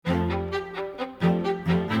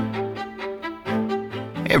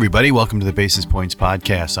Hey everybody, welcome to the Basis Points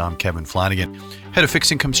Podcast. I'm Kevin Flanagan, head of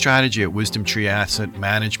fixed income strategy at WisdomTree Asset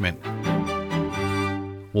Management.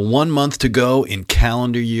 Well, 1 month to go in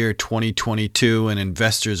calendar year 2022, and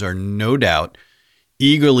investors are no doubt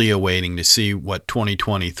eagerly awaiting to see what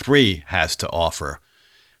 2023 has to offer.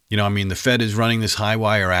 The Fed is running this high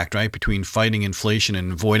wire act, right, between fighting inflation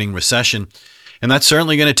and avoiding recession. And that's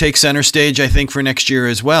certainly going to take center stage, I think, for next year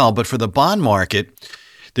as well. But for the bond market,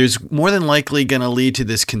 there's more than likely going to lead to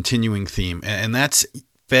this continuing theme, and that's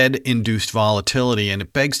Fed-induced volatility. And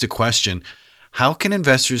it begs the question, how can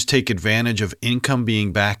investors take advantage of income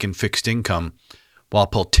being back in fixed income while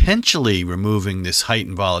potentially removing this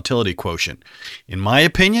heightened volatility quotient? In my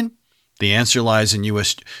opinion, the answer lies in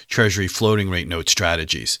U.S. Treasury floating rate note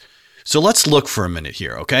strategies. So let's look for a minute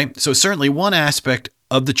here, okay? So certainly one aspect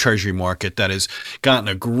of the Treasury market that has gotten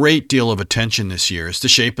a great deal of attention this year is the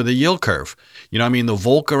shape of the yield curve. The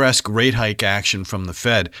Volcker-esque rate hike action from the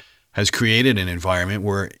Fed has created an environment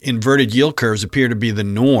where inverted yield curves appear to be the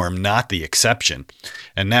norm, not the exception.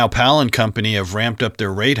 And now Powell and company have ramped up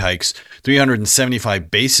their rate hikes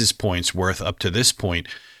 375 basis points worth up to this point.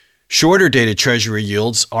 Shorter dated Treasury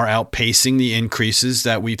yields are outpacing the increases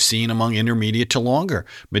that we've seen among intermediate to longer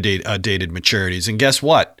dated maturities. And guess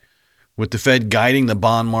what? With the Fed guiding the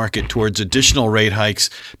bond market towards additional rate hikes,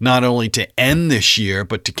 not only to end this year,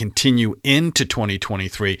 but to continue into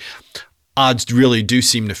 2023, odds really do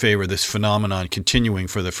seem to favor this phenomenon continuing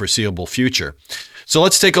for the foreseeable future. So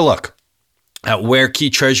let's take a look at where key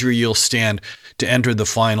Treasury yields stand to enter the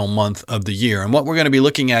final month of the year. And what we're going to be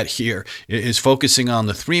looking at here is focusing on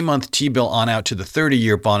the 3-month T-bill on out to the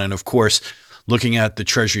 30-year bond, and of course, looking at the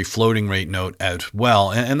Treasury floating rate note as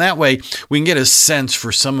well. And that way, we can get a sense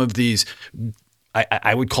for some of these,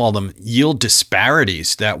 I would call them yield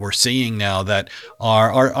disparities that we're seeing now that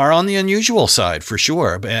are on the unusual side for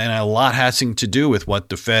sure. And a lot has to do with what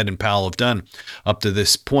the Fed and Powell have done up to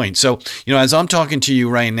this point. So, as I'm talking to you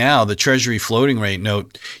right now, the Treasury floating rate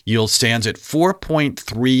note yield stands at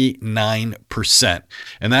 4.39%.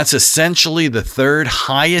 And that's essentially the third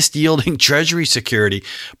highest yielding Treasury security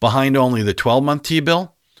behind only the 12-month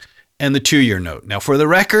T-bill and the 2-year note. Now, for the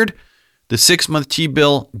record, the 6-month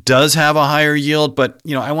T-bill does have a higher yield, but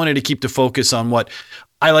I wanted to keep the focus on what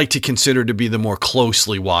I like to consider to be the more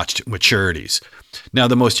closely watched maturities. Now,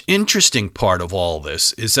 the most interesting part of all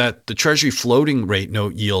this is that the Treasury floating rate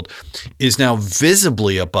note yield is now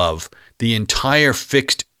visibly above the entire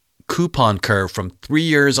fixed coupon curve from 3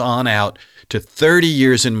 years on out to 30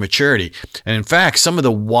 years in maturity. And in fact, some of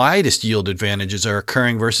the widest yield advantages are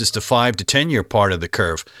occurring versus the 5 to 10-year part of the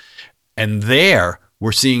curve. And there,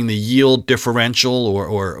 we're seeing the yield differential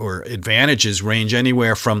or advantages range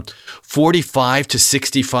anywhere from 45 to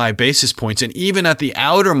 65 basis points. And even at the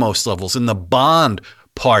outermost levels, in the bond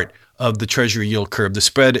part of the Treasury yield curve, the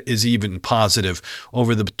spread is even positive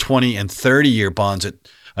over the 20 and 30-year bonds at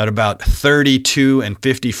about 32 and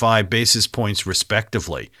 55 basis points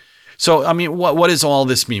respectively. So, what does all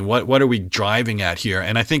this mean? What are we driving at here?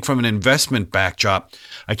 And I think from an investment backdrop,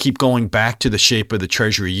 I keep going back to the shape of the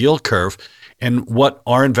Treasury yield curve and what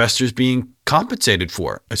are investors being compensated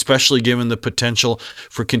for, especially given the potential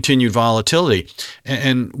for continued volatility.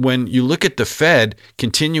 And when you look at the Fed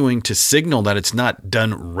continuing to signal that it's not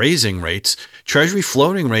done raising rates, Treasury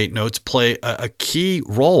floating rate notes play a key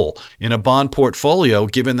role in a bond portfolio,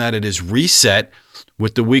 given that it is reset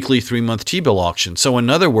with the weekly 3-month T-bill auction. So in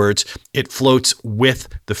other words, it floats with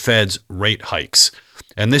the Fed's rate hikes.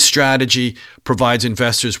 And this strategy provides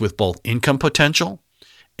investors with both income potential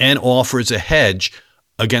and offers a hedge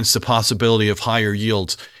against the possibility of higher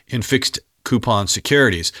yields in fixed coupon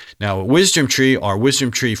securities. Now, at WisdomTree, our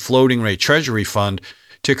WisdomTree Floating Rate Treasury Fund,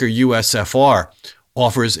 ticker USFR,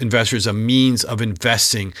 offers investors a means of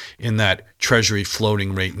investing in that Treasury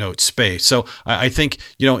floating rate note space. So I think,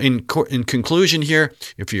 in conclusion here,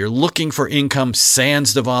 if you're looking for income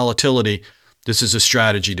sans the volatility, this is a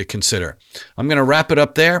strategy to consider. I'm going to wrap it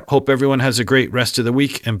up there. Hope everyone has a great rest of the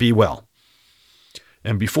week and be well.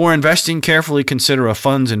 And before investing, carefully consider a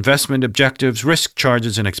fund's investment objectives, risk,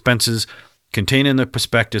 charges, and expenses contained in the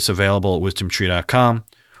prospectus available at wisdomtree.com.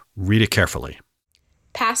 Read it carefully.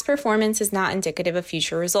 Past performance is not indicative of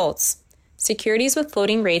future results. Securities with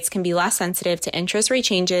floating rates can be less sensitive to interest rate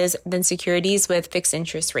changes than securities with fixed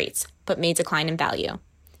interest rates, but may decline in value.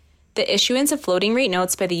 The issuance of floating rate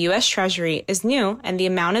notes by the U.S. Treasury is new, and the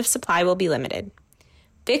amount of supply will be limited.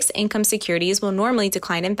 Fixed income securities will normally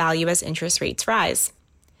decline in value as interest rates rise.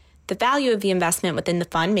 The value of the investment within the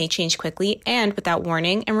fund may change quickly and without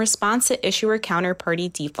warning in response to issuer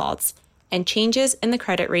counterparty defaults and changes in the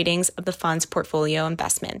credit ratings of the fund's portfolio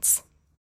investments.